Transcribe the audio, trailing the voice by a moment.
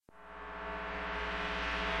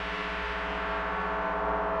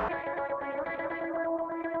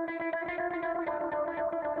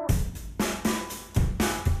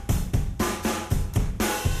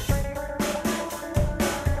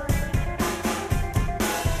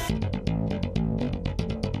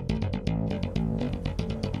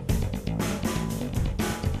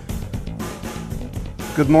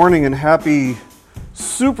Good morning and happy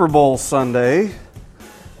Super Bowl Sunday.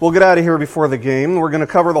 We'll get out of here before the game. We're going to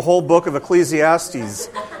cover the whole book of Ecclesiastes.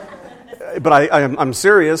 But I'm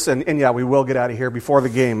serious, and yeah, we will get out of here before the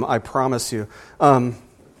game, I promise you.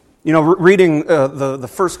 Reading the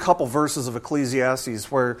first couple verses of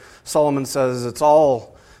Ecclesiastes where Solomon says it's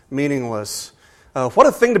all meaningless. What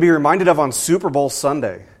a thing to be reminded of on Super Bowl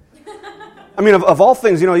Sunday. I mean, of all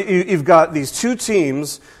things, you've got these two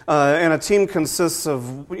teams, and a team consists of,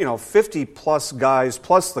 50-plus guys,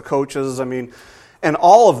 plus the coaches, and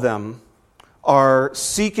all of them are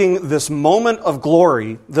seeking this moment of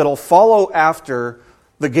glory that'll follow after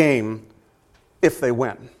the game if they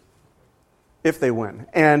win. If they win.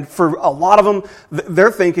 And for a lot of them,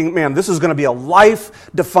 they're thinking, man, this is going to be a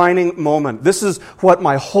life-defining moment. This is what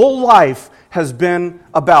my whole life has been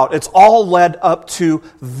about. It's all led up to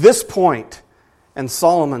this point. And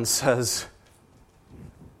Solomon says,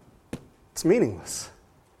 it's meaningless.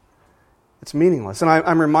 It's meaningless. And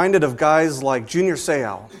I'm reminded of guys like Junior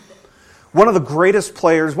Seau, one of the greatest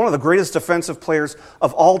players, one of the greatest defensive players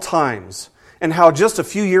of all times, and how just a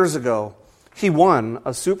few years ago, he won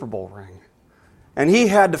a Super Bowl ring. And he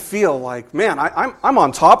had to feel like, man, I'm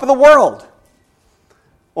on top of the world.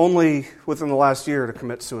 Only within the last year to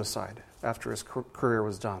commit suicide after his career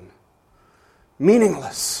was done.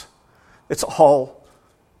 Meaningless. It's all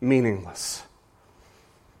meaningless.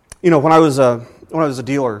 When I was a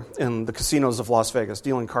dealer in the casinos of Las Vegas,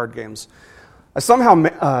 dealing card games, I somehow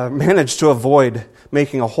managed to avoid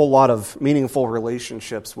making a whole lot of meaningful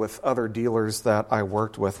relationships with other dealers that I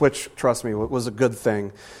worked with, which, trust me, was a good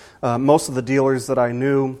thing. Most of the dealers that I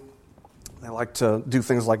knew, they like to do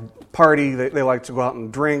things like party, they like to go out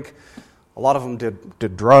and drink. A lot of them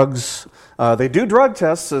did drugs. They do drug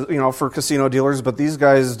tests, for casino dealers, but these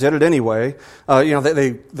guys did it anyway.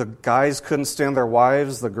 The guys couldn't stand their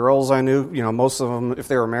wives. The girls I knew, most of them, if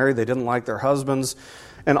they were married, they didn't like their husbands.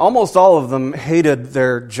 And almost all of them hated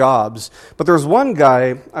their jobs. But there was one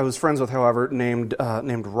guy I was friends with, however, named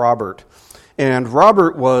Robert. And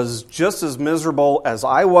Robert was just as miserable as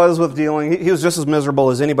I was with dealing. He was just as miserable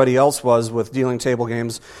as anybody else was with dealing table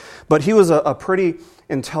games. But he was a pretty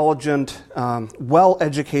intelligent,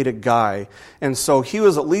 well-educated guy. And so he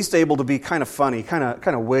was at least able to be kind of funny, kind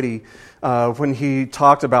of witty when he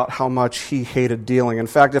talked about how much he hated dealing. In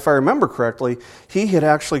fact, if I remember correctly, he had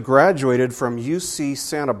actually graduated from UC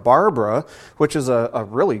Santa Barbara, which is a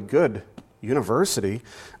really good university,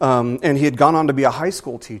 and he had gone on to be a high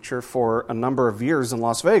school teacher for a number of years in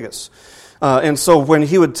Las Vegas. And so when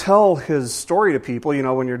he would tell his story to people,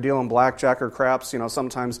 when you're dealing blackjack or craps,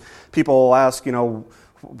 sometimes people will ask,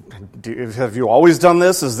 have you always done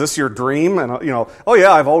this? Is this your dream? And, oh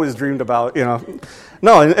yeah, I've always dreamed about,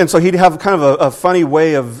 No, and so he'd have kind of a funny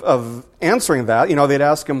way of answering that. They'd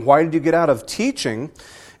ask him, why did you get out of teaching?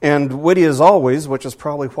 And witty as always, which is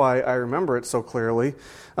probably why I remember it so clearly,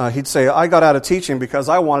 he'd say, I got out of teaching because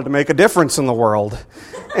I wanted to make a difference in the world.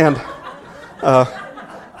 And,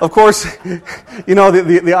 of course,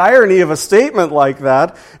 the irony of a statement like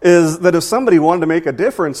that is that if somebody wanted to make a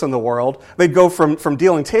difference in the world, they'd go from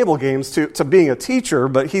dealing table games to being a teacher,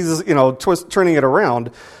 but he's, turning it around.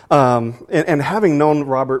 And having known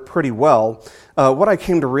Robert pretty well, what I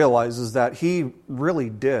came to realize is that he really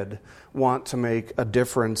did want to make a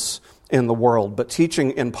difference in the world. But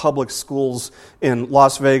teaching in public schools in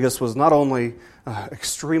Las Vegas was not only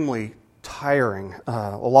extremely tiring,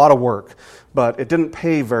 a lot of work, but it didn't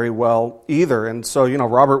pay very well either. And so,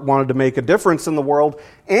 Robert wanted to make a difference in the world,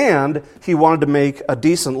 and he wanted to make a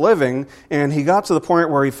decent living, and he got to the point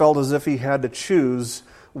where he felt as if he had to choose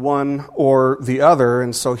one or the other,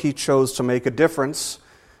 and so he chose to make a difference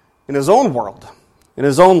in his own world, in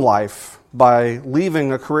his own life, by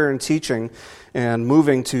leaving a career in teaching and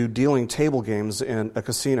moving to dealing table games in a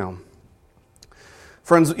casino.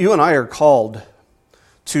 Friends, you and I are called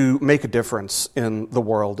to make a difference in the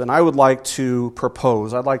world. And I would like to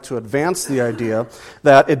I'd like to advance the idea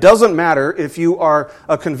that it doesn't matter if you are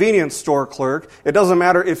a convenience store clerk, it doesn't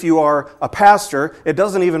matter if you are a pastor, it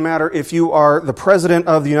doesn't even matter if you are the President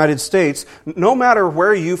of the United States. No matter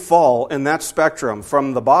where you fall in that spectrum,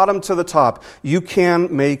 from the bottom to the top, you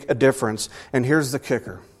can make a difference. And here's the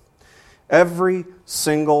kicker. Every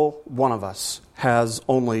single one of us has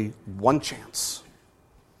only one chance,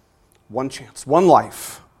 one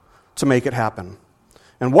life to make it happen.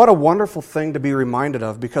 And what a wonderful thing to be reminded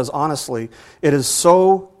of, because honestly, it is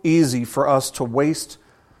so easy for us to waste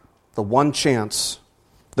the one chance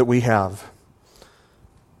that we have.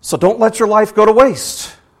 So don't let your life go to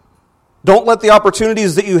waste. Don't let the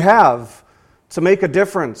opportunities that you have to make a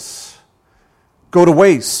difference go to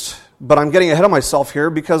waste. But I'm getting ahead of myself here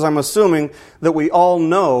because I'm assuming that we all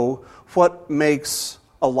know what makes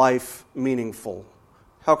a life meaningful.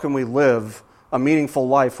 How can we live a meaningful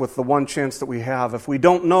life with the one chance that we have if we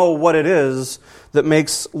don't know what it is that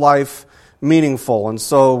makes life meaningful? And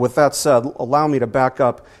so with that said, allow me to back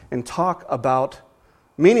up and talk about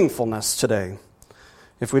meaningfulness today.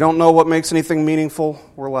 If we don't know what makes anything meaningful,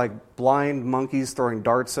 we're like blind monkeys throwing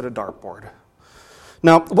darts at a dartboard.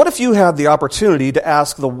 Now, what if you had the opportunity to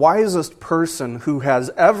ask the wisest person who has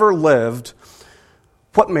ever lived,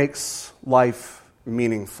 what makes life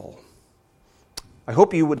meaningful? I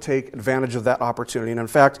hope you would take advantage of that opportunity. And in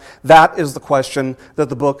fact, that is the question that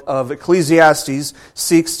the book of Ecclesiastes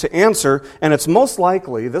seeks to answer. And it's most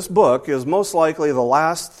likely, this book is most likely the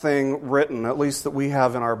last thing written, at least that we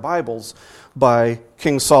have in our Bibles, by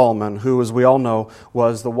King Solomon, who, as we all know,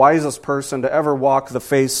 was the wisest person to ever walk the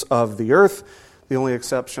face of the earth, the only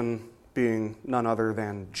exception being none other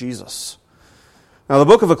than Jesus. Now, the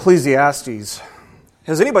book of Ecclesiastes,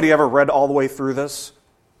 has anybody ever read all the way through this?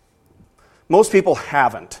 Most people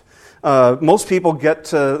haven't. Most people get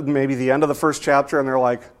to maybe the end of the first chapter and they're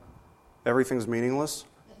like, everything's meaningless,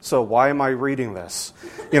 so why am I reading this?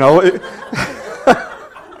 You know,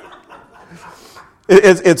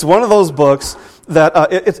 it's one of those books that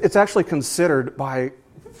it's actually considered by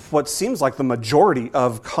what seems like the majority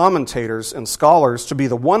of commentators and scholars to be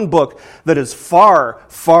the one book that is far,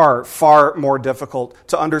 far, far more difficult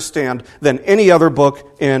to understand than any other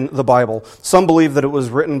book in the Bible. Some believe that it was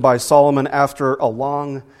written by Solomon after a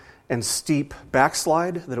long and steep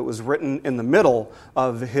backslide, that it was written in the middle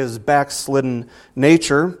of his backslidden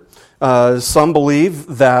nature. Some believe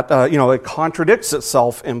that, it contradicts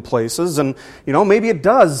itself in places, and, maybe it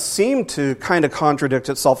does seem to kind of contradict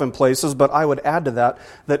itself in places, but I would add to that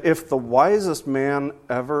if the wisest man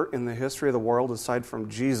ever in the history of the world, aside from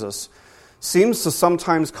Jesus, seems to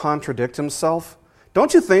sometimes contradict himself,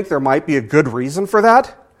 don't you think there might be a good reason for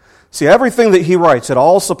that? See, everything that he writes, it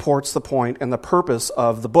all supports the point and the purpose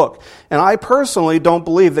of the book. And I personally don't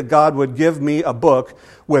believe that God would give me a book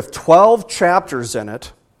with 12 chapters in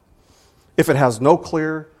it if it has no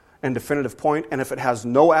clear and definitive point, and if it has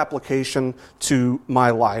no application to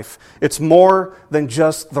my life. It's more than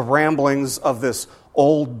just the ramblings of this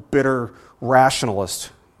old, bitter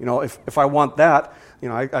rationalist. If I want that,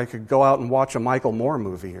 I could go out and watch a Michael Moore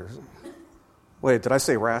movie. Wait, did I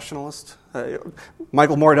say rationalist?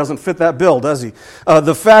 Michael Moore doesn't fit that bill, does he?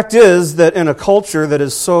 The fact is that in a culture that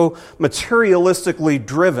is so materialistically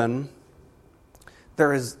driven,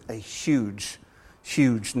 there is a huge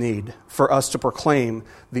need for us to proclaim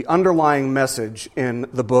the underlying message in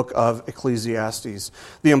the book of Ecclesiastes.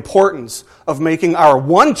 The importance of making our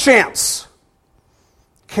one chance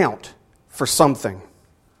count for something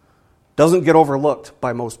doesn't get overlooked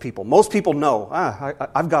by most people. Most people know,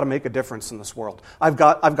 I've got to make a difference in this world. I've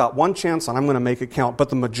got one chance and I'm going to make it count. But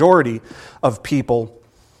the majority of people,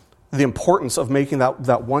 the importance of making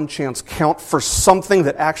that one chance count for something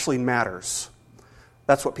that actually matters,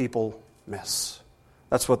 that's what people miss.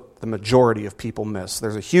 That's what the majority of people miss.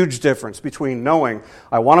 There's a huge difference between knowing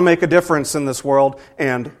I want to make a difference in this world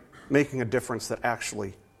and making a difference that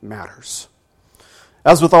actually matters.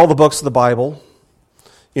 As with all the books of the Bible,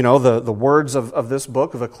 the words of this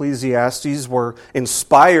book of Ecclesiastes were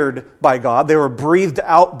inspired by God. They were breathed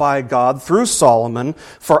out by God through Solomon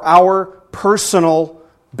for our personal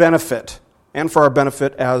benefit and for our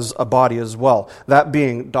benefit as a body as well. That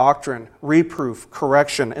being doctrine, reproof,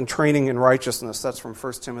 correction, and training in righteousness. That's from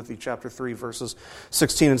 1 Timothy chapter 3, verses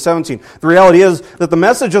 16 and 17. The reality is that the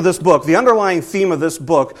message of this book, the underlying theme of this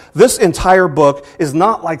book, this entire book is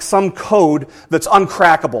not like some code that's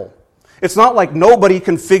uncrackable. It's not like nobody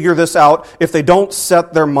can figure this out if they don't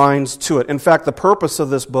set their minds to it. In fact, the purpose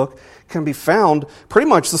of this book can be found pretty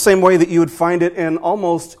much the same way that you would find it in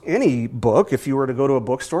almost any book. If you were to go to a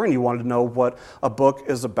bookstore and you wanted to know what a book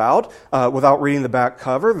is about without reading the back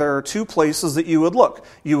cover, there are two places that you would look.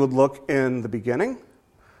 You would look in the beginning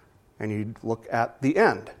and you'd look at the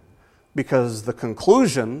end, because the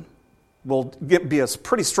conclusion will be a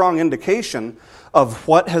pretty strong indication of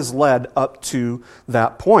what has led up to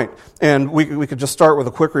that point. And we could just start with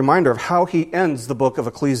a quick reminder of how he ends the book of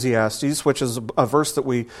Ecclesiastes, which is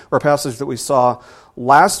a passage that we saw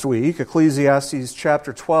last week, Ecclesiastes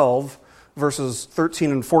chapter 12, verses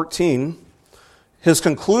 13 and 14. His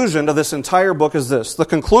conclusion to this entire book is this: the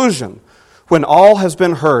conclusion, when all has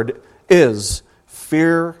been heard, is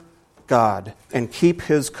fear God and keep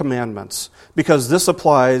His commandments, because this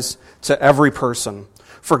applies to every person.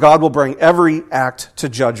 For God will bring every act to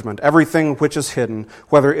judgment, everything which is hidden,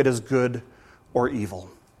 whether it is good or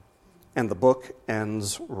evil. And the book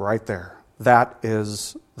ends right there. That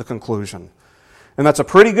is the conclusion. And that's a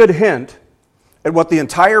pretty good hint at what the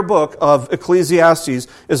entire book of Ecclesiastes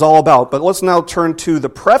is all about. But let's now turn to the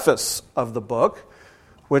preface of the book,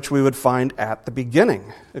 which we would find at the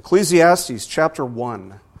beginning. Ecclesiastes chapter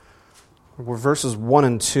 1, verses 1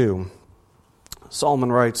 and 2.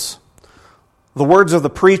 Solomon writes, "The words of the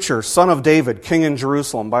preacher, son of David, king in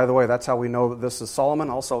Jerusalem." By the way, that's how we know that this is Solomon.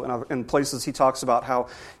 Also, in places he talks about how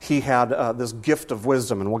he had this gift of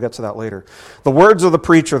wisdom, and we'll get to that later. "The words of the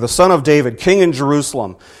preacher, the son of David, king in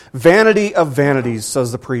Jerusalem. Vanity of vanities,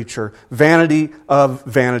 says the preacher. Vanity of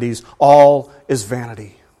vanities. All is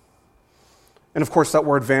vanity." And of course, that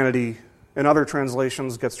word vanity in other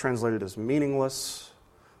translations gets translated as meaningless.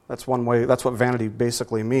 That's one way. That's what vanity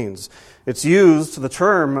basically means. It's used, the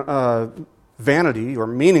term vanity or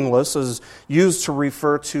meaningless is used to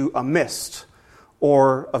refer to a mist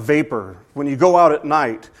or a vapor. When you go out at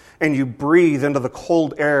night and you breathe into the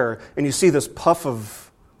cold air and you see this puff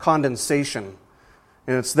of condensation,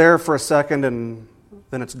 and it's there for a second and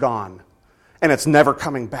then it's gone, and it's never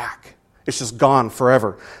coming back. It's just gone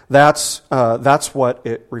forever. That's what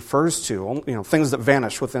it refers to. Things that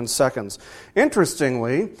vanish within seconds.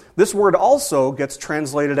 Interestingly, this word also gets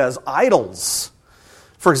translated as idols.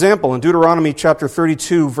 For example, in Deuteronomy chapter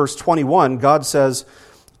 32, verse 21, God says,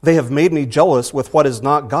 "They have made me jealous with what is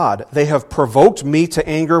not God. They have provoked me to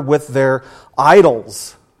anger with their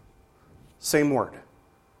idols." Same word.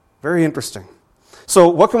 Very interesting. So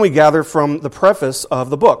what can we gather from the preface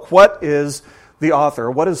of the book? What is the author,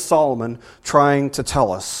 what is Solomon trying to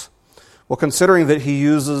tell us? Well, considering that he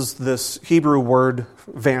uses this Hebrew word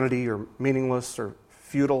vanity or meaningless or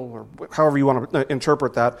futile, or however you want to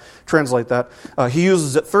interpret that, translate that. He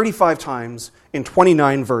uses it 35 times in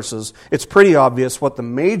 29 verses. It's pretty obvious what the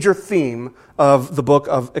major theme of the book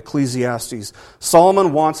of Ecclesiastes.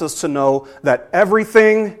 Solomon wants us to know that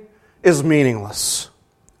everything is meaningless.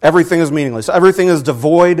 Everything is meaningless. Everything is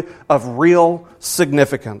devoid of real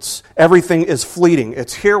significance. Everything is fleeting.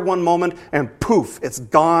 It's here one moment and poof, it's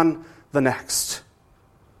gone the next.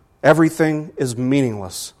 Everything is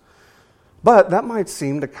meaningless. But that might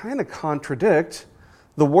seem to kind of contradict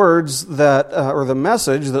the words that, or the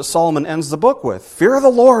message that Solomon ends the book with. Fear the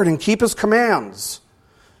Lord and keep His commands.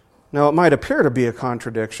 Now, it might appear to be a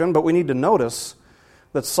contradiction, but we need to notice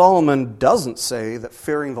that Solomon doesn't say that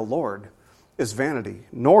fearing the Lord is vanity,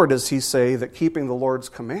 nor does he say that keeping the Lord's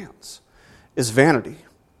commands is vanity.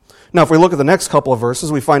 Now, if we look at the next couple of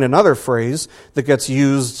verses, we find another phrase that gets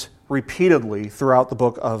used repeatedly throughout the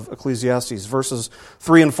book of Ecclesiastes. Verses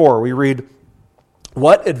 3 and 4, we read,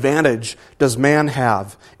 "What advantage does man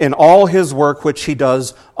have in all his work which he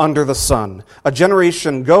does under the sun? A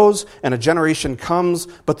generation goes and a generation comes,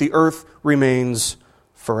 but the earth remains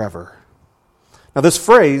forever." Now, this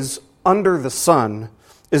phrase, under the sun,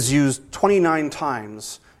 is used 29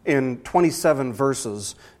 times in 27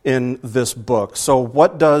 verses in this book. So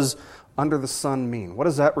what does under the sun mean? What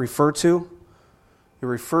does that refer to? It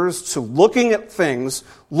refers to looking at things,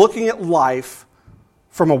 looking at life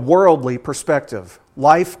from a worldly perspective.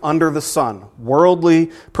 Life under the sun, worldly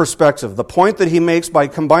perspective. The point that he makes by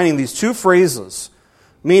combining these two phrases,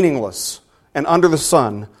 meaningless and under the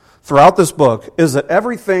sun, throughout this book is that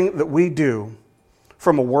everything that we do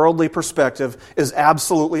from a worldly perspective is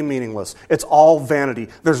absolutely meaningless. It's all vanity.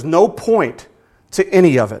 There's no point to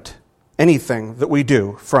any of it, anything that we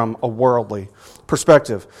do from a worldly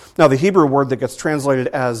perspective. Now, the Hebrew word that gets translated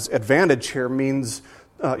as advantage here means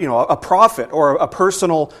a profit or a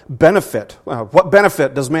personal benefit. What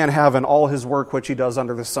benefit does man have in all his work which he does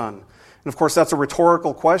under the sun? And of course, that's a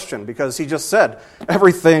rhetorical question because he just said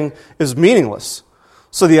everything is meaningless.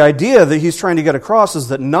 So the idea that he's trying to get across is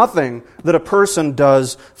that nothing that a person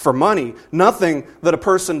does for money, nothing that a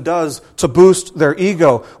person does to boost their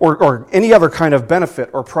ego or any other kind of benefit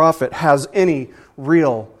or profit has any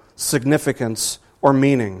real significance or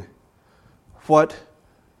meaning. What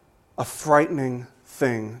a frightening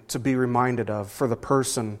thing to be reminded of for the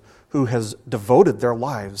person who has devoted their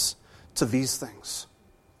lives to these things.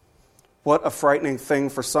 What a frightening thing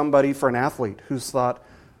for somebody, for an athlete who's thought,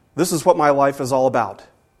 this is what my life is all about.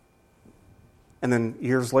 And then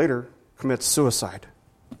years later, commits suicide.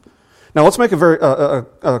 Now let's make a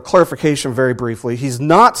clarification very briefly. He's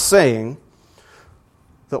not saying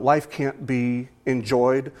that life can't be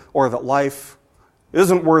enjoyed or that life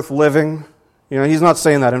isn't worth living. He's not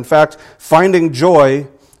saying that. In fact, finding joy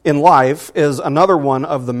in life is another one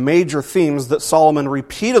of the major themes that Solomon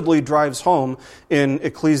repeatedly drives home in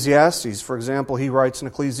Ecclesiastes. For example, he writes in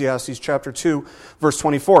Ecclesiastes chapter 2, verse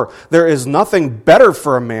 24, "There is nothing better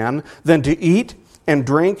for a man than to eat and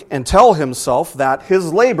drink and tell himself that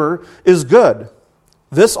his labor is good."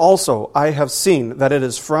 This also I have seen, that it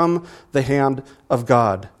is from the hand of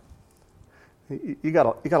God. You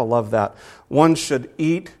gotta love that. One should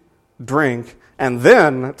eat, drink, and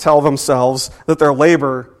then tell themselves that their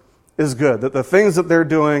labor is good, that the things that they're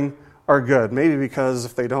doing are good. Maybe because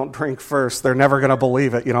if they don't drink first, they're never going to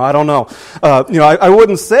believe it. I don't know. I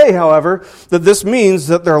wouldn't say, however, that this means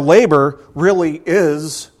that their labor really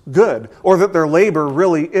is good or that their labor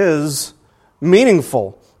really is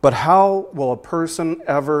meaningful. But how will a person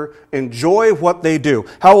ever enjoy what they do?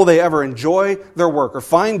 How will they ever enjoy their work or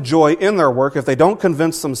find joy in their work if they don't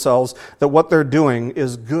convince themselves that what they're doing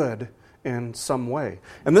is good in some way?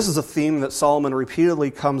 And this is a theme that Solomon repeatedly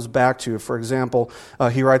comes back to. For example,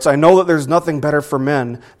 he writes, I know that there's nothing better for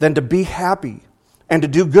men than to be happy and to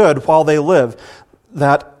do good while they live,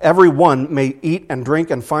 that every one may eat and drink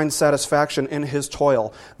and find satisfaction in his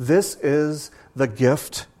toil. This is the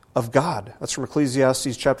gift of God. That's from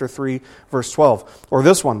Ecclesiastes chapter 3, verse 12. Or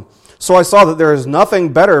this one, so I saw that there is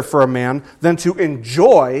nothing better for a man than to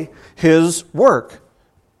enjoy his work,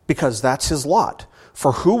 because that's his lot.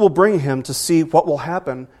 For who will bring him to see what will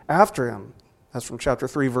happen after him? That's from chapter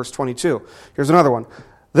 3, verse 22. Here's another one.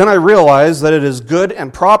 Then I realized that it is good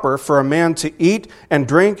and proper for a man to eat and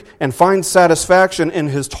drink and find satisfaction in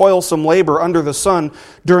his toilsome labor under the sun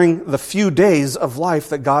during the few days of life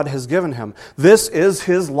that God has given him. This is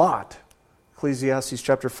his lot. Ecclesiastes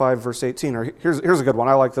chapter 5, verse 18. Or here's a good one.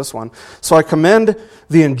 I like this one. So I commend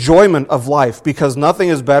the enjoyment of life, because nothing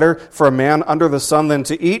is better for a man under the sun than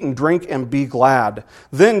to eat and drink and be glad.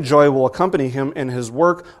 Then joy will accompany him in his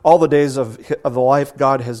work all the days of the life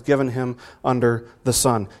God has given him under the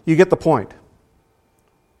sun. You get the point.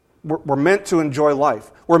 We're meant to enjoy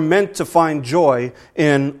life. We're meant to find joy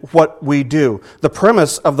in what we do. The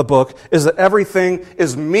premise of the book is that everything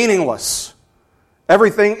is meaningless.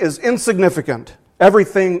 Everything is insignificant.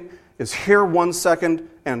 Everything is here 1 second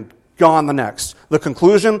and gone the next. The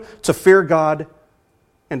conclusion, to fear God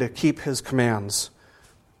and to keep His commands.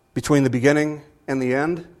 Between the beginning and the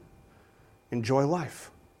end, enjoy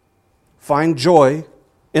life. Find joy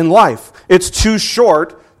in life. It's too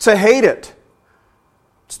short to hate it.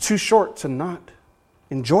 It's too short to not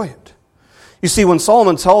enjoy it. You see, when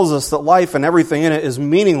Solomon tells us that life and everything in it is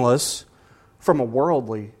meaningless from a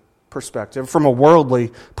worldly perspective, from a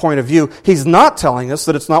worldly point of view, he's not telling us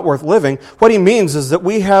that it's not worth living. What he means is that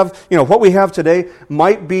we have, what we have today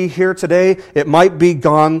might be here today, it might be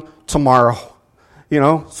gone tomorrow.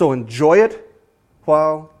 So enjoy it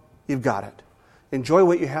while you've got it. Enjoy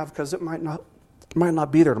what you have, because it might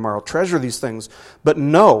not be there tomorrow. Treasure these things, but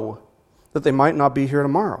know that they might not be here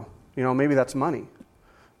tomorrow. Maybe that's money.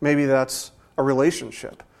 Maybe that's a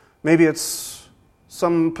relationship. Maybe it's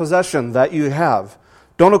some possession that you have.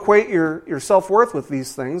 Don't equate your self-worth with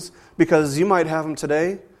these things, because you might have them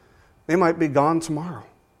today. They might be gone tomorrow.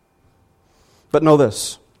 But know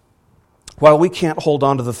this. While we can't hold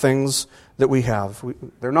on to the things that we have,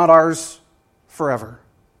 they're not ours forever.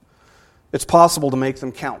 It's possible to make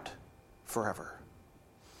them count forever.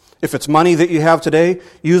 If it's money that you have today,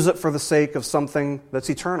 use it for the sake of something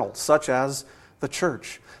that's eternal, such as the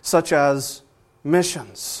church, such as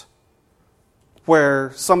missions,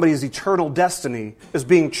 where somebody's eternal destiny is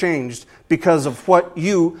being changed because of what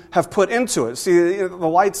you have put into it. See, the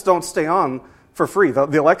lights don't stay on for free.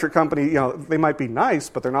 The electric company, they might be nice,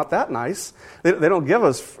 but they're not that nice. They don't give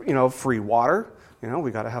us, free water.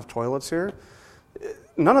 We got to have toilets here.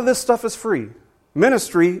 None of this stuff is free.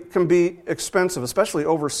 Ministry can be expensive, especially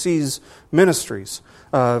overseas ministries,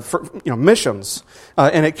 for missions,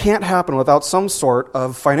 and it can't happen without some sort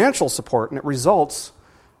of financial support, and it results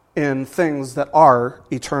in things that are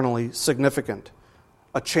eternally significant,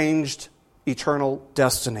 a changed eternal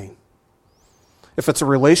destiny. If it's a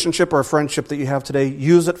relationship or a friendship that you have today,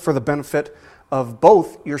 use it for the benefit of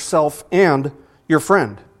both yourself and your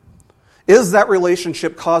friend. Is that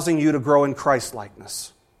relationship causing you to grow in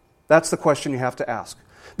Christ-likeness? That's the question you have to ask.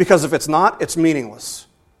 Because if it's not, it's meaningless.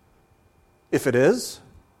 If it is,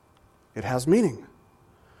 it has meaning.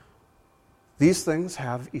 These things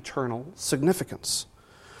have eternal significance.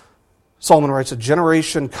 Solomon writes, a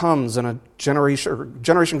generation goes and a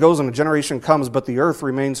generation comes, but the earth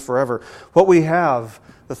remains forever. What we have,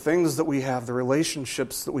 the things that we have, the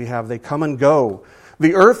relationships that we have, they come and go.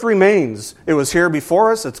 The earth remains. It was here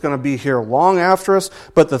before us. It's going to be here long after us.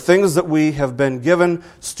 But the things that we have been given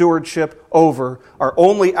stewardship over are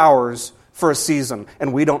only ours for a season.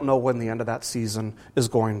 And we don't know when the end of that season is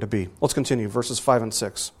going to be. Let's continue, verses 5 and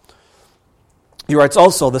 6. He writes,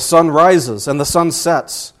 also, the sun rises and the sun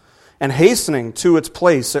sets, and hastening to its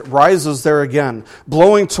place, it rises there again,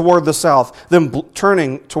 blowing toward the south, then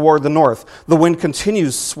turning toward the north. The wind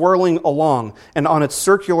continues swirling along, and on its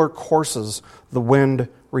circular courses, the wind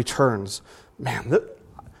returns. Man,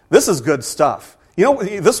 this is good stuff. You know,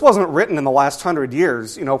 this wasn't written in the last 100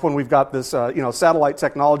 years, when we've got this, satellite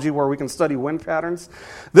technology where we can study wind patterns.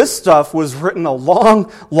 This stuff was written a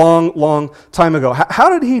long, long, long time ago. How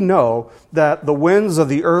did he know that the winds of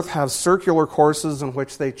the earth have circular courses in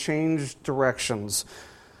which they change directions?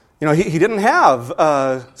 He didn't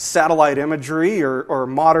have satellite imagery or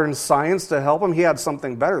modern science to help him. He had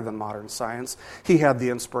something better than modern science. He had the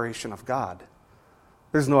inspiration of God.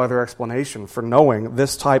 There's no other explanation for knowing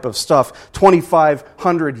this type of stuff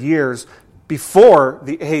 2,500 years before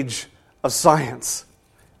the age of science.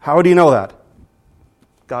 How would he know that?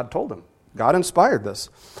 God told him. God inspired this.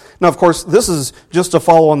 Now, of course, this is just to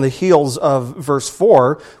follow on the heels of verse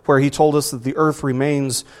 4, where he told us that the earth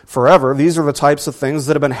remains forever. These are the types of things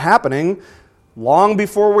that have been happening long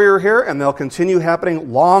before we were here, and they'll continue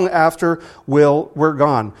happening long after we're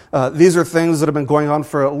gone. These are things that have been going on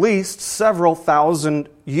for at least several thousand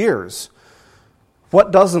years.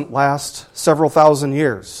 What doesn't last several thousand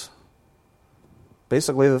years?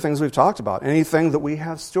 Basically, the things we've talked about. Anything that we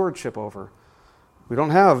have stewardship over. We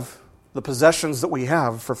don't have the possessions that we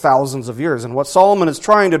have for thousands of years. And what Solomon is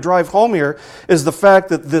trying to drive home here is the fact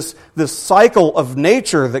that this cycle of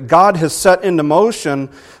nature that God has set into motion,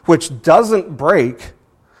 which doesn't break,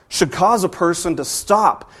 should cause a person to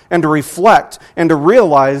stop and to reflect and to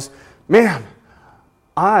realize, man,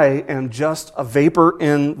 I am just a vapor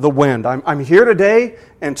in the wind. I'm here today,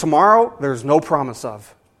 and tomorrow there's no promise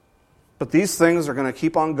of. But these things are going to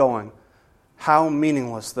keep on going. How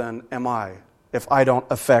meaningless then am I if I don't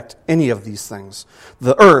affect any of these things?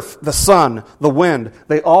 The earth, the sun, the wind,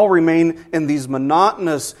 they all remain in these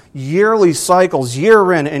monotonous yearly cycles,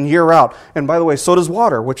 year in and year out. And by the way, so does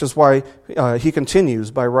water, which is why he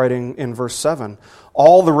continues by writing in verse 7,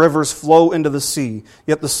 all the rivers flow into the sea,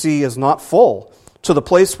 yet the sea is not full. To the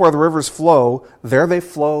place where the rivers flow, there they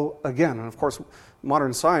flow again. And of course,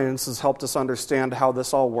 modern science has helped us understand how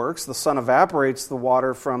this all works. The sun evaporates the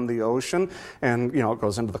water from the ocean, and it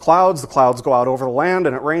goes into the clouds go out over the land,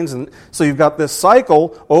 and it rains. And so you've got this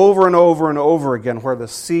cycle over and over and over again where the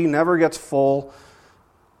sea never gets full,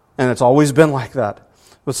 and it's always been like that.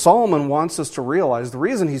 But Solomon wants us to realize, the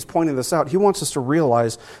reason he's pointing this out, he wants us to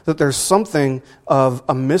realize that there's something of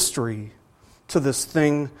a mystery to this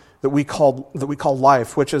thing that we call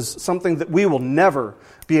life, which is something that we will never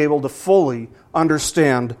be able to fully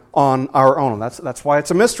understand on our own. That's why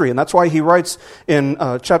it's a mystery, and that's why he writes in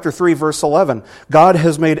chapter 3, verse 11, God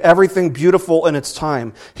has made everything beautiful in its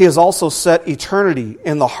time. He has also set eternity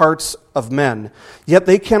in the hearts of men. Yet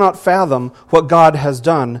they cannot fathom what God has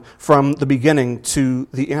done from the beginning to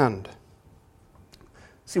the end.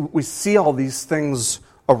 See, we see all these things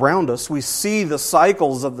around us. We see the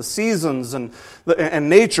cycles of the seasons and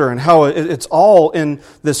nature and how it's all in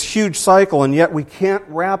this huge cycle, and yet we can't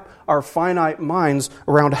wrap our finite minds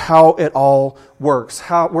around how it all works,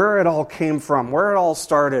 where it all came from, where it all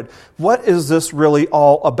started. What is this really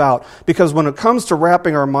all about? Because when it comes to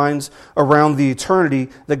wrapping our minds around the eternity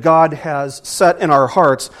that God has set in our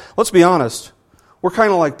hearts, let's be honest, we're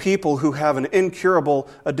kind of like people who have an incurable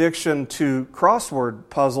addiction to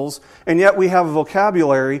crossword puzzles, and yet we have a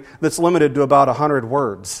vocabulary that's limited to about 100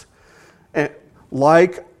 words. And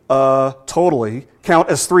totally count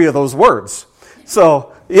as 3 of those words.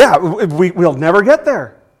 So, yeah, we'll never get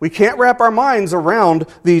there. We can't wrap our minds around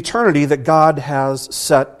the eternity that God has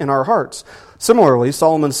set in our hearts. Similarly,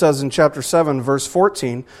 Solomon says in chapter 7, verse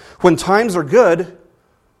 14, when times are good,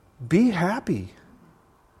 be happy.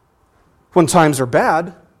 When times are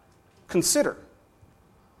bad, consider.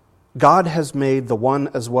 God has made the one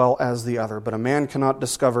as well as the other, but a man cannot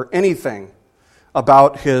discover anything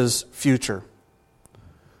about his future.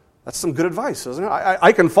 That's some good advice, isn't it?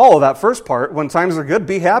 I can follow that first part. When times are good,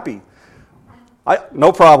 be happy.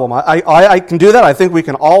 No problem. I can do that. I think we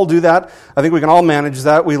can all do that. I think we can all manage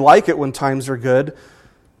that. We like it when times are good.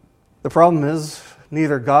 The problem is,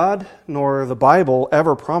 neither God nor the Bible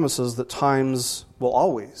ever promises that times will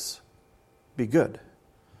always be good.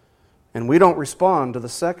 And we don't respond to the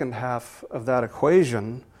second half of that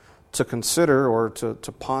equation to consider or to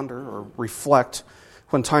ponder or reflect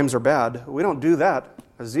when times are bad. We don't do that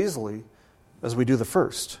as easily as we do the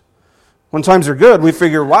first. When times are good, we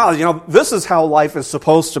figure, wow, this is how life is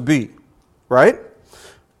supposed to be, right?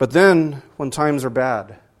 But then when times are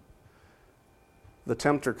bad, the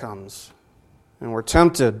tempter comes, and we're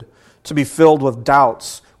tempted to be filled with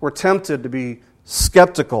doubts. We're tempted to be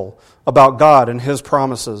skeptical about God and His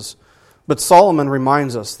promises. But Solomon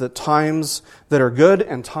reminds us that times that are good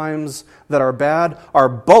and times that are bad are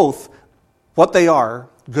both what they are,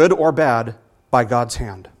 good or bad, by God's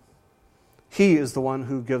hand. He is the one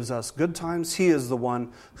who gives us good times. He is the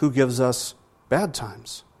one who gives us bad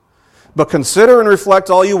times. But consider and reflect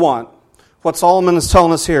all you want. What Solomon is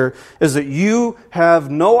telling us here is that you have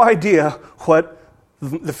no idea what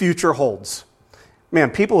the future holds. Man,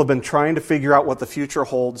 people have been trying to figure out what the future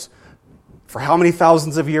holds for how many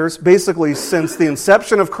thousands of years? Basically, since the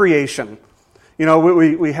inception of creation. You know,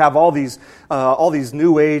 we have all these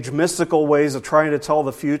New Age mystical ways of trying to tell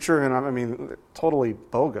the future, and I mean, totally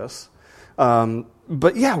bogus.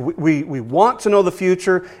 But yeah, we want to know the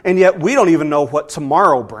future, and yet we don't even know what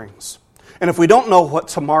tomorrow brings. And if we don't know what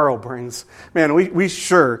tomorrow brings, man, we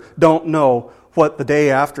sure don't know what the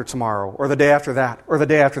day after tomorrow, or the day after that, or the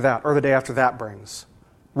day after that, or the day after that brings.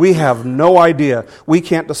 We have no idea. We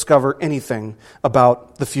can't discover anything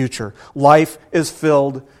about the future. Life is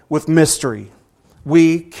filled with mystery.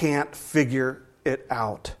 We can't figure it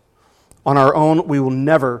out. On our own, we will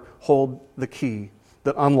never hold the key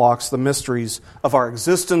that unlocks the mysteries of our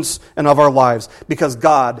existence and of our lives, because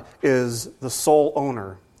God is the sole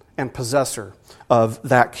owner and possessor of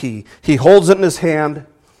that key. He holds it in His hand,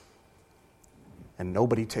 and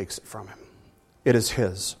nobody takes it from Him. It is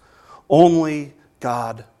His. Only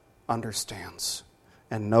God understands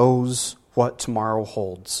and knows what tomorrow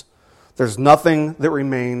holds. There's nothing that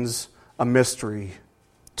remains a mystery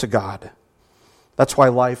to God. That's why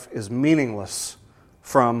life is meaningless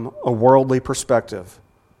from a worldly perspective.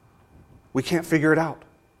 We can't figure it out.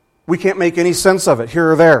 We can't make any sense of it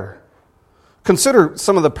here or there. Consider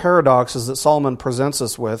some of the paradoxes that Solomon presents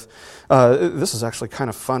us with. This is actually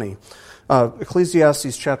kind of funny.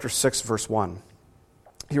 Ecclesiastes chapter 6, verse 1.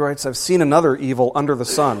 He writes, I've seen another evil under the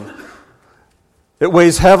sun. It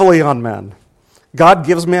weighs heavily on men. God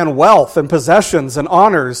gives man wealth and possessions and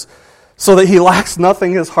honors so that he lacks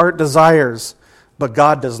nothing his heart desires. But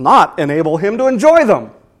God does not enable him to enjoy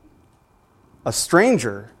them. A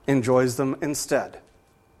stranger enjoys them instead.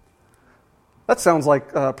 That sounds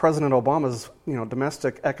like President Obama's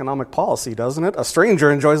domestic economic policy, doesn't it? A stranger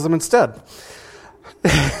enjoys them instead.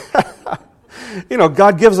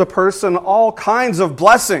 God gives a person all kinds of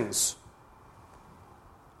blessings.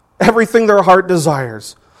 Everything their heart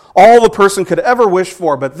desires. All the person could ever wish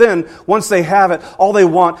for. But then, once they have it, all they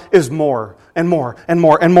want is more and more and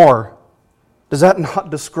more and more. Does that not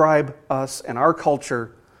describe us and our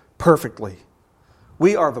culture perfectly?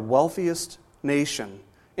 We are the wealthiest nation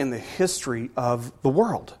in the history of the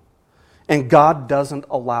world. And God doesn't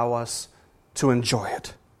allow us to enjoy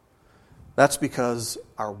it. That's because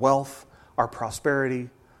our wealth, our prosperity,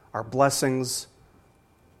 our blessings,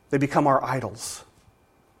 they become our idols.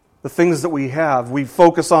 The things that we have, we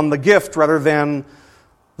focus on the gift rather than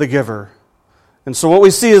the giver. And so what we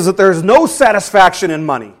see is that there's no satisfaction in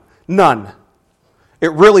money. None.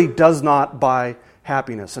 It really does not buy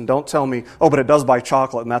happiness. And don't tell me, but it does buy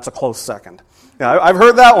chocolate, and that's a close second. Yeah, I've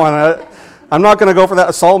heard that one. I'm not going to go for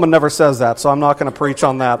that. Solomon never says that, so I'm not going to preach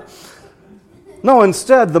on that. No,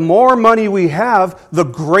 instead, the more money we have, the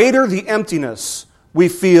greater the emptiness we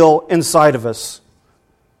feel inside of us.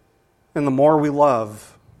 And the more we love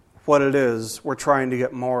what it is we're trying to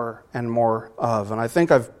get more and more of. And I think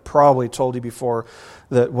I've probably told you before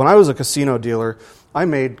that when I was a casino dealer, I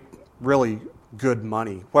made really good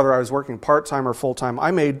money. Whether I was working part-time or full-time, I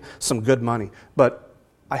made some good money. But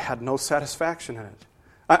I had no satisfaction in it.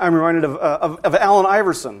 I'm reminded of Allen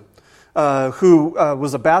Iverson, who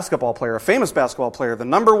was a basketball player, a famous basketball player, the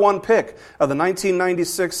number one pick of the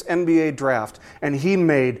 1996 NBA draft. And he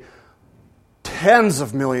made tens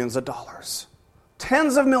of millions of dollars.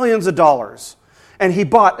 Tens of millions of dollars. And he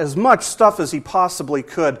bought as much stuff as he possibly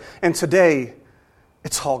could. And today,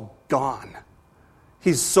 it's all gone.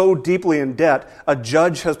 He's so deeply in debt, a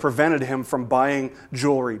judge has prevented him from buying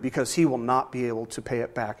jewelry because he will not be able to pay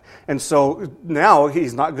it back. And so now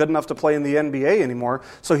he's not good enough to play in the NBA anymore,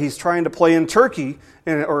 so he's trying to play in Turkey,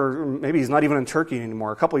 or maybe he's not even in Turkey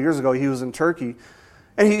anymore. A couple of years ago he was in Turkey,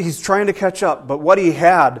 and he's trying to catch up. But what he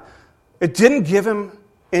had, it didn't give him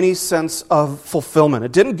any sense of fulfillment.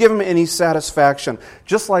 It didn't give him any satisfaction.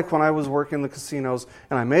 Just like when I was working in the casinos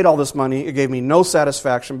and I made all this money, it gave me no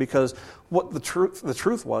satisfaction because what the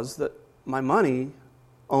truth was that my money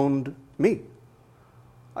owned me.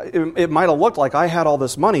 It might have looked like I had all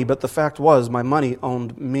this money, but the fact was my money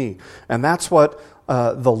owned me. And that's what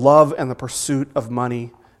the love and the pursuit of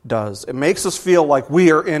money does. It makes us feel like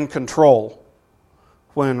we are in control,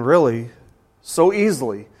 when really, so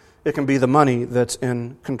easily, it can be the money that's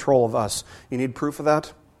in control of us. You need proof of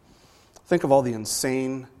that? Think of all the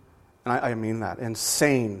insane and I mean that,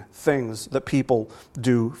 insane things that people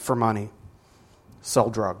do for money. Sell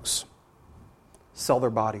drugs, sell their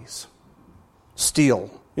bodies,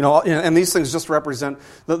 steal. And these things just represent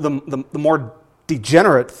the more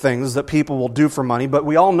degenerate things that people will do for money, but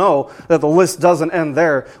we all know that the list doesn't end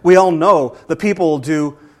there. We all know that people will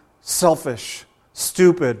do selfish,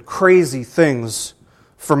 stupid, crazy things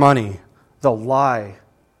for money. They'll lie,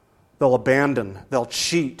 they'll abandon, they'll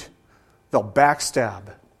cheat, they'll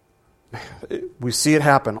backstab. We see it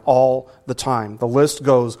happen all the time. The list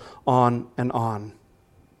goes on and on.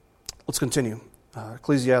 Let's continue.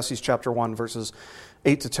 Ecclesiastes chapter 1, verses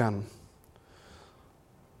 8 to 10.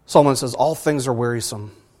 Solomon says, all things are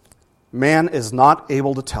wearisome. Man is not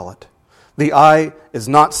able to tell it. The eye is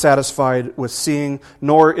not satisfied with seeing,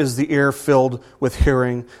 nor is the ear filled with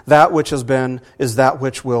hearing. That which has been is that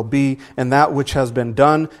which will be, and that which has been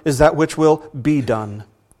done is that which will be done.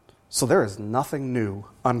 So there is nothing new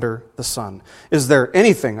under the sun. Is there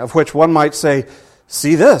anything of which one might say,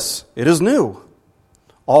 see this, it is new?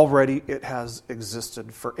 Already it has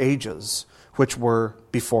existed for ages, which were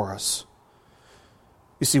before us.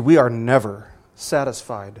 You see, we are never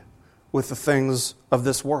satisfied with the things of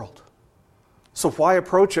this world. So why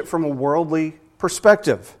approach it from a worldly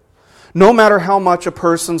perspective? No matter how much a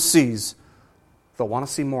person sees, they'll want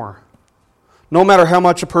to see more. No matter how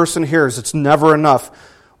much a person hears, it's never enough.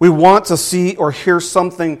 We want to see or hear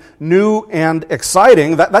something new and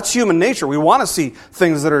exciting. That's human nature. We want to see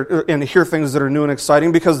things that are and hear things that are new and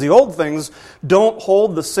exciting because the old things don't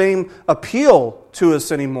hold the same appeal to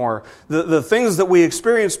us anymore. The things that we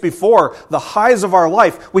experienced before, the highs of our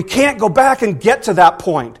life, we can't go back and get to that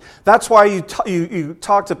point. That's why you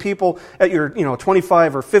talk to people at your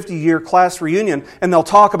 25 or 50 year class reunion, and they'll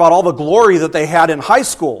talk about all the glory that they had in high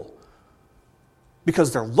school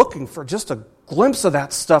because they're looking for just a glimpse of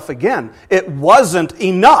that stuff again. It wasn't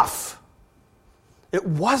enough. It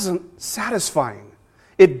wasn't satisfying.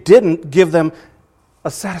 It didn't give them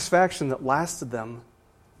a satisfaction that lasted them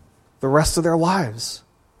the rest of their lives.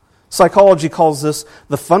 Psychology calls this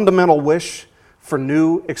the fundamental wish for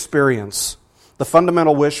new experience. The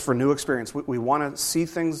fundamental wish for new experience. We want to see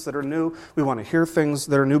things that are new. We want to hear things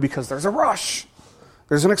that are new because there's a rush.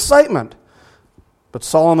 There's an excitement. But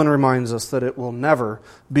Solomon reminds us that it will never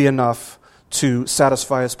be enough to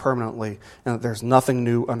satisfy us permanently, and that there's nothing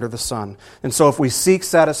new under the sun. And so if we seek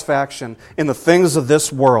satisfaction in the things of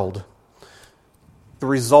this world, the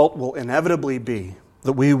result will inevitably be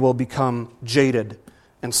that we will become jaded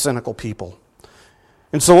and cynical people.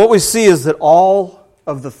 And so what we see is that all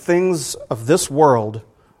of the things of this world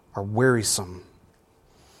are wearisome.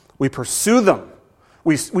 We pursue them.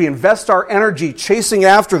 We invest our energy chasing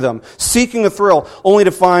after them, seeking a thrill, only to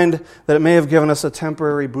find that it may have given us a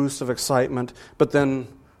temporary boost of excitement, but then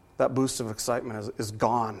that boost of excitement is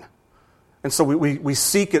gone. And so we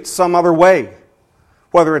seek it some other way,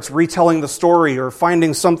 whether it's retelling the story or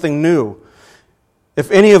finding something new. If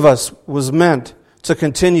any of us was meant to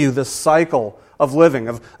continue this cycle of living,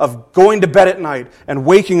 of going to bed at night and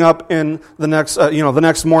waking up in the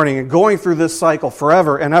next morning and going through this cycle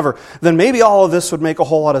forever and ever, then maybe all of this would make a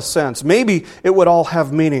whole lot of sense. Maybe it would all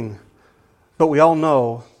have meaning. But we all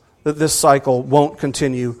know that this cycle won't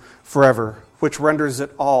continue forever, which renders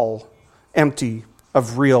it all empty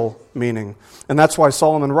of real meaning. And that's why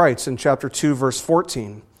Solomon writes in chapter 2, verse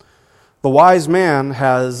 14, "The wise man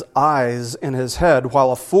has eyes in his head,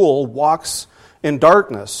 while a fool walks in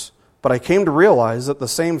darkness. But I came to realize that the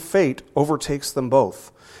same fate overtakes them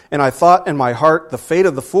both. And I thought in my heart, the fate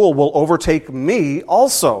of the fool will overtake me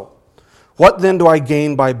also. What then do I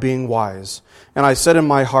gain by being wise? And I said in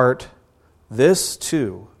my heart, this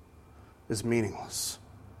too is meaningless."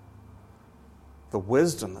 The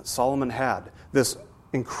wisdom that Solomon had, this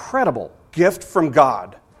incredible gift from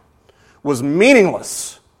God, was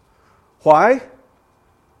meaningless. Why?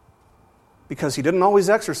 Because he didn't always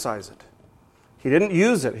exercise it. He didn't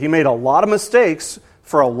use it. He made a lot of mistakes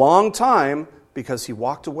for a long time because he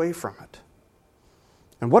walked away from it.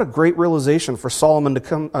 And what a great realization for Solomon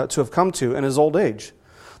to have come to in his old age.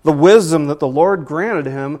 The wisdom that the Lord granted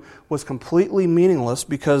him was completely meaningless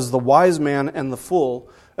because the wise man and the fool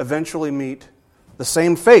eventually meet the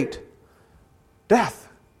same fate: death.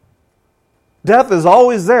 Death is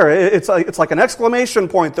always there. It's like an exclamation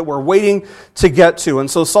point that we're waiting to get to. And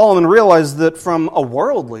so Solomon realized that from a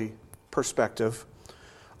worldly perspective,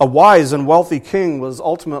 a wise and wealthy king was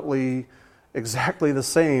ultimately exactly the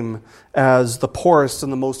same as the poorest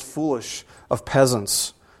and the most foolish of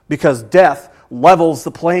peasants, because death levels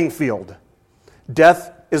the playing field.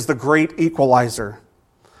 Death is the great equalizer.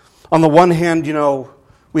 On the one hand,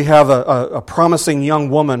 we have a promising young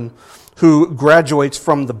woman who graduates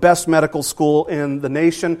from the best medical school in the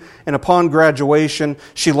nation, and upon graduation,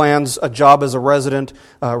 she lands a job as a resident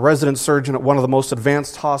surgeon at one of the most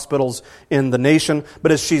advanced hospitals in the nation.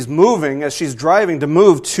 But as she's driving to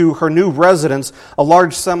move to her new residence, a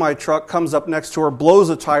large semi-truck comes up next to her,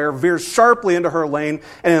 blows a tire, veers sharply into her lane,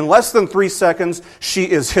 and in less than 3 seconds, she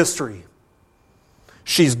is history.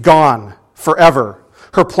 She's gone forever.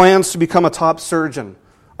 Her plans to become a top surgeon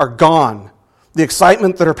are gone. The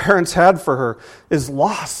excitement that her parents had for her is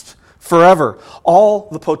lost forever. All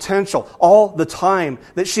the potential, all the time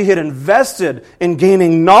that she had invested in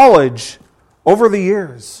gaining knowledge over the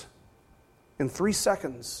years, in 3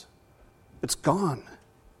 seconds, it's gone.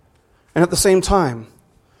 And at the same time,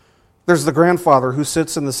 there's the grandfather who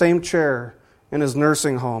sits in the same chair in his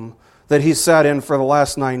nursing home that he sat in for the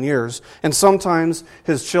last 9 years. And sometimes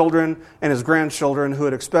his children and his grandchildren who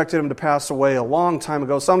had expected him to pass away a long time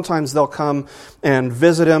ago, sometimes they'll come and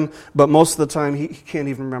visit him, but most of the time he can't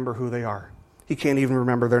even remember who they are. He can't even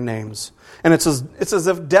remember their names. And it's as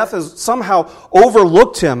if death has somehow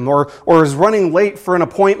overlooked him or is running late for an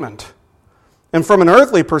appointment. And from an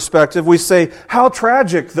earthly perspective, we say, how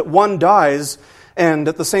tragic that one dies, and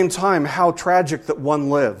at the same time, how tragic that one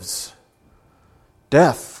lives.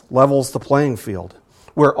 Death levels the playing field.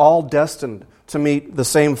 We're all destined to meet the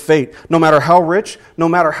same fate, no matter how rich, no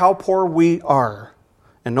matter how poor we are,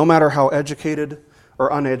 and no matter how educated or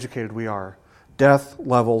uneducated we are. Death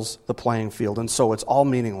levels the playing field, and so it's all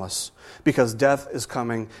meaningless, because death is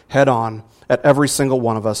coming head on at every single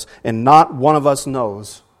one of us, and not one of us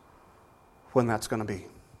knows when that's going to be.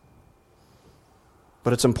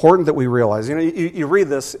 But it's important that we realize, you read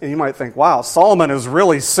this and you might think, wow, Solomon is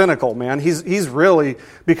really cynical, man. He's really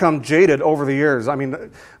become jaded over the years. I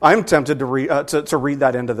mean, I'm tempted to read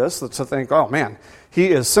that into this, to think, oh man, he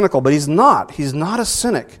is cynical, but he's not. He's not a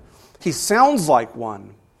cynic. He sounds like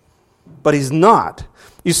one, but he's not.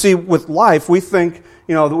 You see, with life, we think,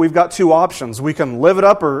 that we've got two options. We can live it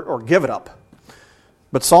up or give it up.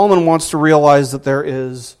 But Solomon wants to realize that there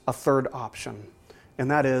is a third option, and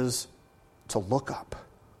that is to look up.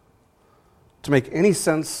 To make any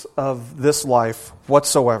sense of this life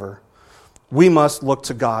whatsoever, we must look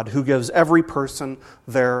to God, who gives every person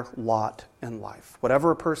their lot in life.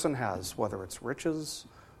 Whatever a person has, whether it's riches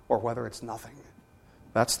or whether it's nothing,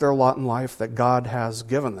 that's their lot in life that God has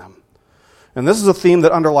given them. And this is a theme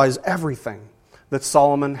that underlies everything that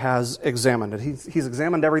Solomon has examined. He's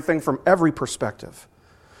examined everything from every perspective.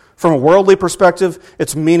 From a worldly perspective,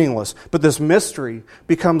 it's meaningless. But this mystery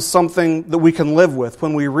becomes something that we can live with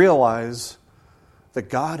when we realize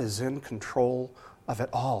that God is in control of it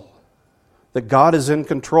all. That God is in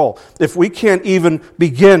control. If we can't even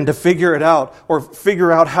begin to figure it out or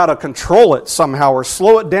figure out how to control it somehow or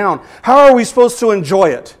slow it down, how are we supposed to enjoy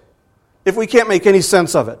it if we can't make any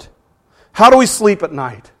sense of it? How do we sleep at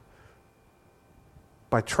night?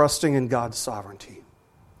 By trusting in God's sovereignty.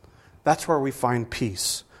 That's where we find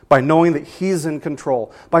peace. By knowing that He's in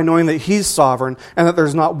control, by knowing that He's sovereign, and that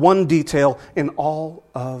there's not one detail in all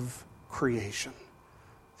of creation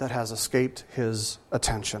that has escaped His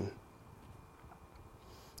attention.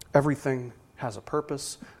 Everything has a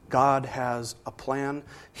purpose. God has a plan.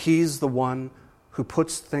 He's the one who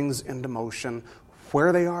puts things into motion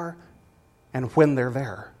where they are and when they're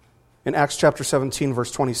there. In Acts chapter 17,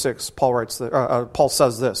 verse 26, Paul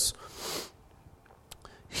says this.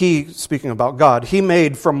 He, speaking about God, He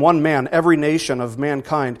made from one man every nation of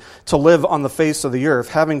mankind to live on the face of the earth,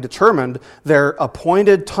 having determined their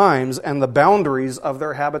appointed times and the boundaries of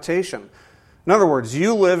their habitation. In other words,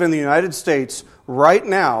 you live in the United States right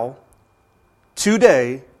now,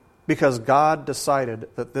 today, because God decided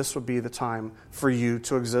that this would be the time for you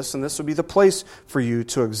to exist, and this would be the place for you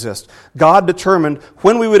to exist. God determined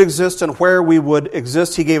when we would exist and where we would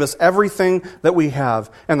exist. He gave us everything that we have.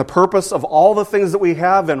 And the purpose of all the things that we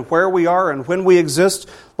have and where we are and when we exist,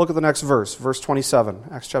 look at the next verse, verse 27,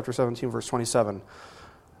 Acts chapter 17, verse 27,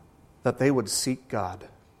 that they would seek God,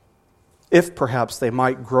 if perhaps they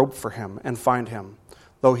might grope for Him and find Him,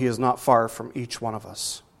 though He is not far from each one of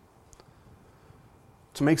us.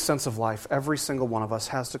 To make sense of life, every single one of us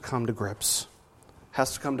has to come to grips,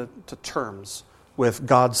 has to come to terms with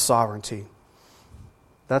God's sovereignty.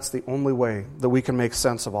 That's the only way that we can make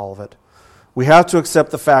sense of all of it. We have to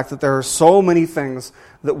accept the fact that there are so many things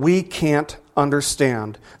that we can't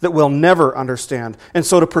understand, that we'll never understand. And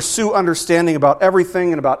so to pursue understanding about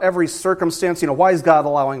everything and about every circumstance, why is God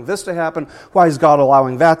allowing this to happen? Why is God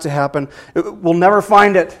allowing that to happen? We'll never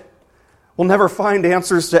find it. We'll never find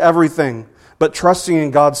answers to everything. But trusting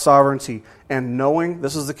in God's sovereignty and knowing,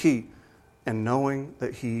 this is the key, and knowing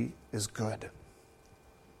that He is good.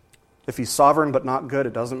 If he's sovereign but not good,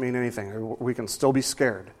 it doesn't mean anything. We can still be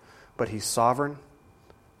scared. But he's sovereign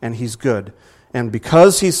and he's good. And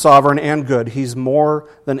because he's sovereign and good, he's more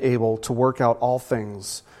than able to work out all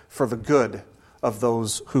things for the good of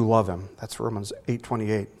those who love him. That's Romans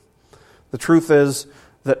 8:28. The truth is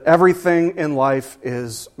that everything in life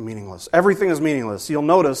is meaningless. Everything is meaningless. You'll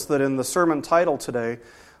notice that in the sermon title today,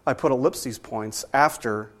 I put ellipses points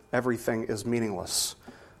after everything is meaningless.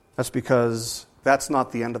 That's because that's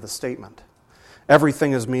not the end of the statement.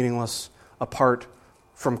 Everything is meaningless apart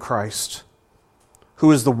from Christ,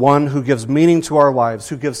 who is the one who gives meaning to our lives,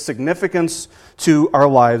 who gives significance to our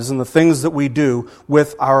lives and the things that we do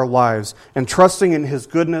with our lives. And trusting in his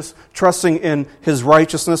goodness, trusting in his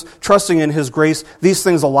righteousness, trusting in his grace, these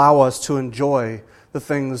things allow us to enjoy the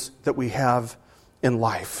things that we have in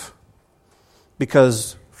life.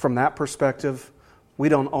 Because from that perspective, we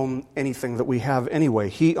don't own anything that we have anyway.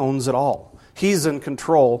 He owns it all. He's in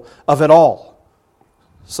control of it all.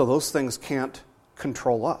 So those things can't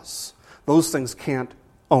control us. Those things can't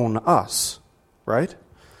own us, right?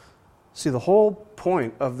 See, the whole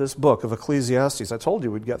point of this book of Ecclesiastes, I told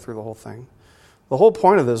you we'd get through the whole thing. The whole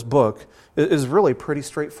point of this book is really pretty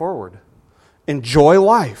straightforward. Enjoy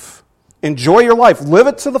life. Enjoy your life. Live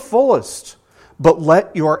it to the fullest. But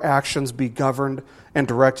let your actions be governed and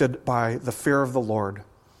directed by the fear of the Lord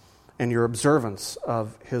and your observance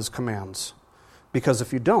of his commands. Because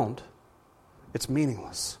if you don't, it's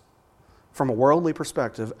meaningless. From a worldly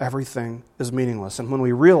perspective, everything is meaningless. And when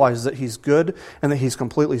we realize that he's good and that he's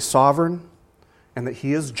completely sovereign and that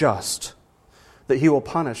he is just, that he will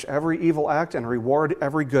punish every evil act and reward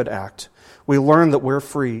every good act, we learn that we're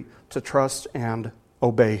free to trust and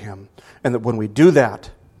obey him. And that when we do that,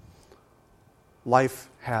 life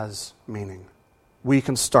has meaning. We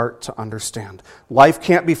can start to understand. Life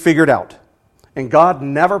can't be figured out. And God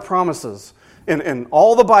never promises, in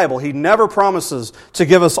all the Bible, he never promises to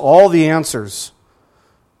give us all the answers.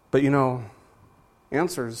 But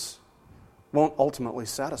answers won't ultimately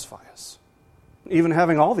satisfy us. Even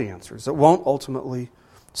having all the answers, it won't ultimately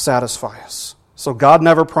satisfy us. So God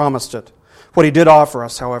never promised it. What he did offer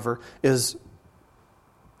us, however, is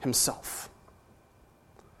himself.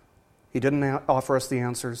 He didn't offer us the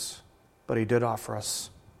answers, but he did offer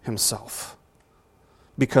us himself.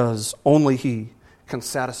 Because only he can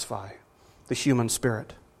satisfy the human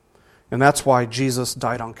spirit. And that's why Jesus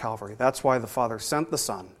died on Calvary. That's why the Father sent the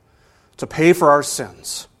Son to pay for our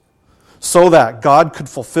sins, so that God could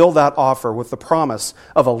fulfill that offer with the promise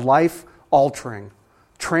of a life-altering,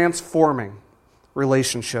 transforming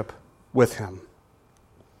relationship with him.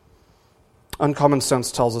 Uncommon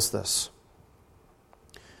sense tells us this.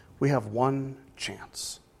 We have one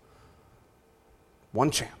chance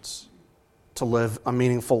to live a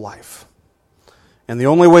meaningful life. And the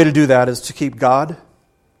only way to do that is to keep God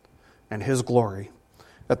and his glory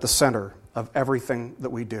at the center of everything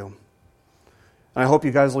that we do. And I hope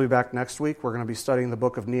you guys will be back next week. We're going to be studying the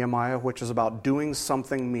book of Nehemiah, which is about doing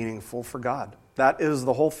something meaningful for God. That is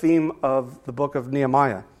the whole theme of the book of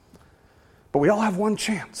Nehemiah. But we all have one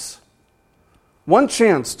chance. One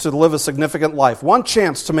chance to live a significant life. One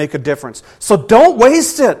chance to make a difference. So don't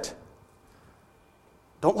waste it.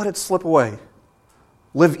 Don't let it slip away.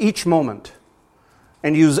 Live each moment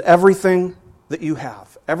and use everything that you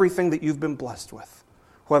have, everything that you've been blessed with,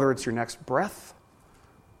 whether it's your next breath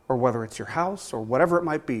or whether it's your house or whatever it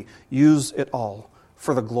might be. Use it all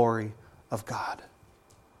for the glory of God.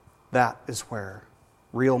 That is where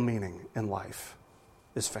real meaning in life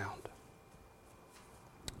is found.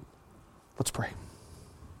 Let's pray.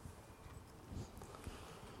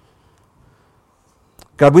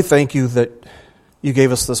 God, we thank you that you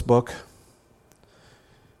gave us this book.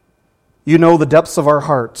 You know the depths of our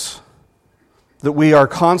hearts, that we are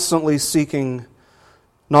constantly seeking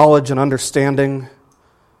knowledge and understanding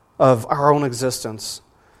of our own existence.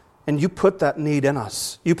 And you put that need in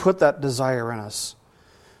us. You put that desire in us.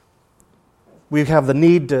 We have the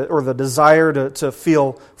need to, or the desire to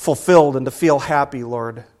feel fulfilled and to feel happy,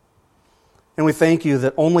 Lord. And we thank you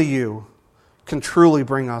that only you can truly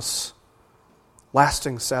bring us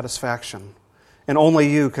lasting satisfaction. And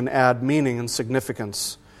only you can add meaning and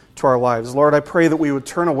significance to our lives. Lord, I pray that we would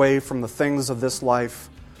turn away from the things of this life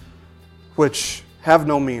which have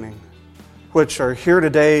no meaning, which are here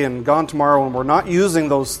today and gone tomorrow, and we're not using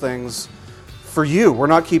those things for you. We're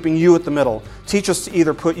not keeping you at the middle. Teach us to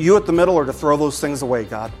either put you at the middle or to throw those things away,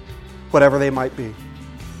 God, whatever they might be.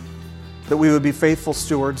 That we would be faithful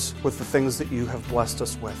stewards with the things that you have blessed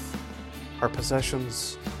us with. Our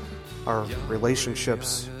possessions, our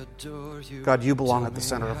relationships. God, you belong at the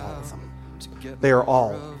center of all of them. They are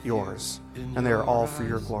all yours, and they are all for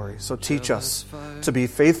your glory. So teach us to be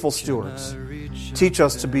faithful stewards. Teach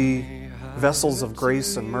us to be vessels of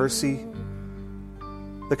grace and mercy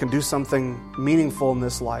that can do something meaningful in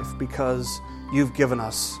this life, because you've given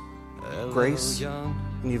us grace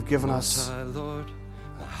and you've given us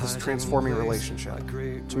this transforming relationship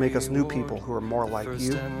to make us new people who are more like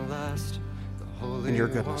you and your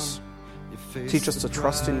goodness. Teach us to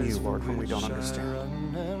trust in you, Lord, when we don't understand.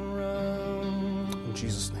 In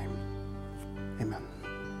Jesus' name, amen.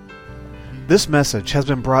 This message has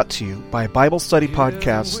been brought to you by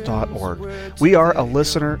BibleStudyPodcasts.org. We are a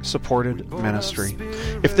listener-supported ministry.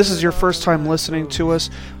 If this is your first time listening to us,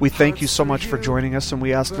 we thank you so much for joining us, and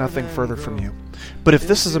we ask nothing further from you. But if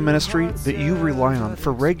this is a ministry that you rely on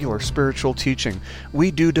for regular spiritual teaching, we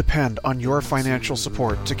do depend on your financial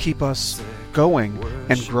support to keep us going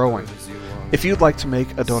and growing. If you'd like to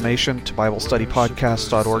make a donation to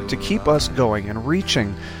BibleStudyPodcasts.org to keep us going and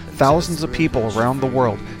reaching thousands of people around the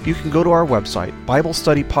world, you can go to our website,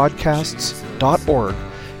 BibleStudyPodcasts.org,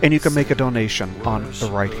 and you can make a donation on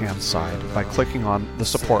the right-hand side by clicking on the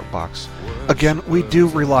support box. Again, we do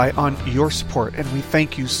rely on your support, and we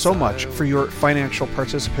thank you so much for your financial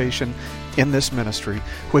participation in this ministry,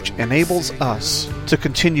 which enables us to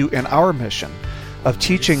continue in our mission of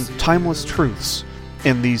teaching timeless truths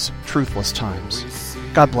in these truthless times.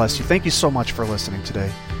 God bless you. Thank you so much for listening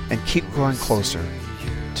today, and keep growing closer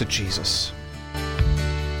to Jesus.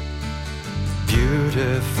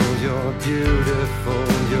 Beautiful, you're beautiful,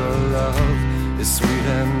 your love is sweet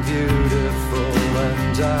and beautiful,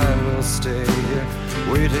 and I will stay here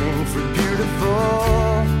waiting for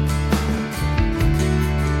beautiful.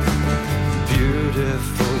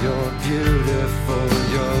 Beautiful, you're beautiful,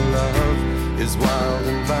 your love is wild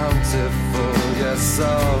and bountiful. Yes,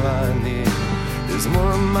 all I need is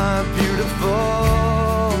more of my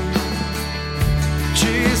beautiful.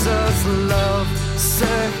 Jesus, love,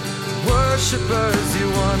 say, worshippers, you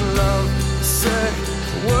want love, say,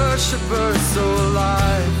 worshippers, so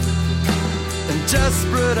alive and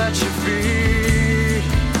desperate at your feet.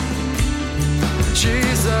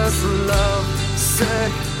 Jesus, love, say,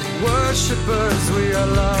 worshippers, we are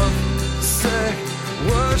love, say,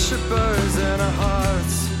 worshippers in our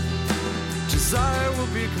hearts, desire will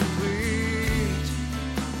be complete.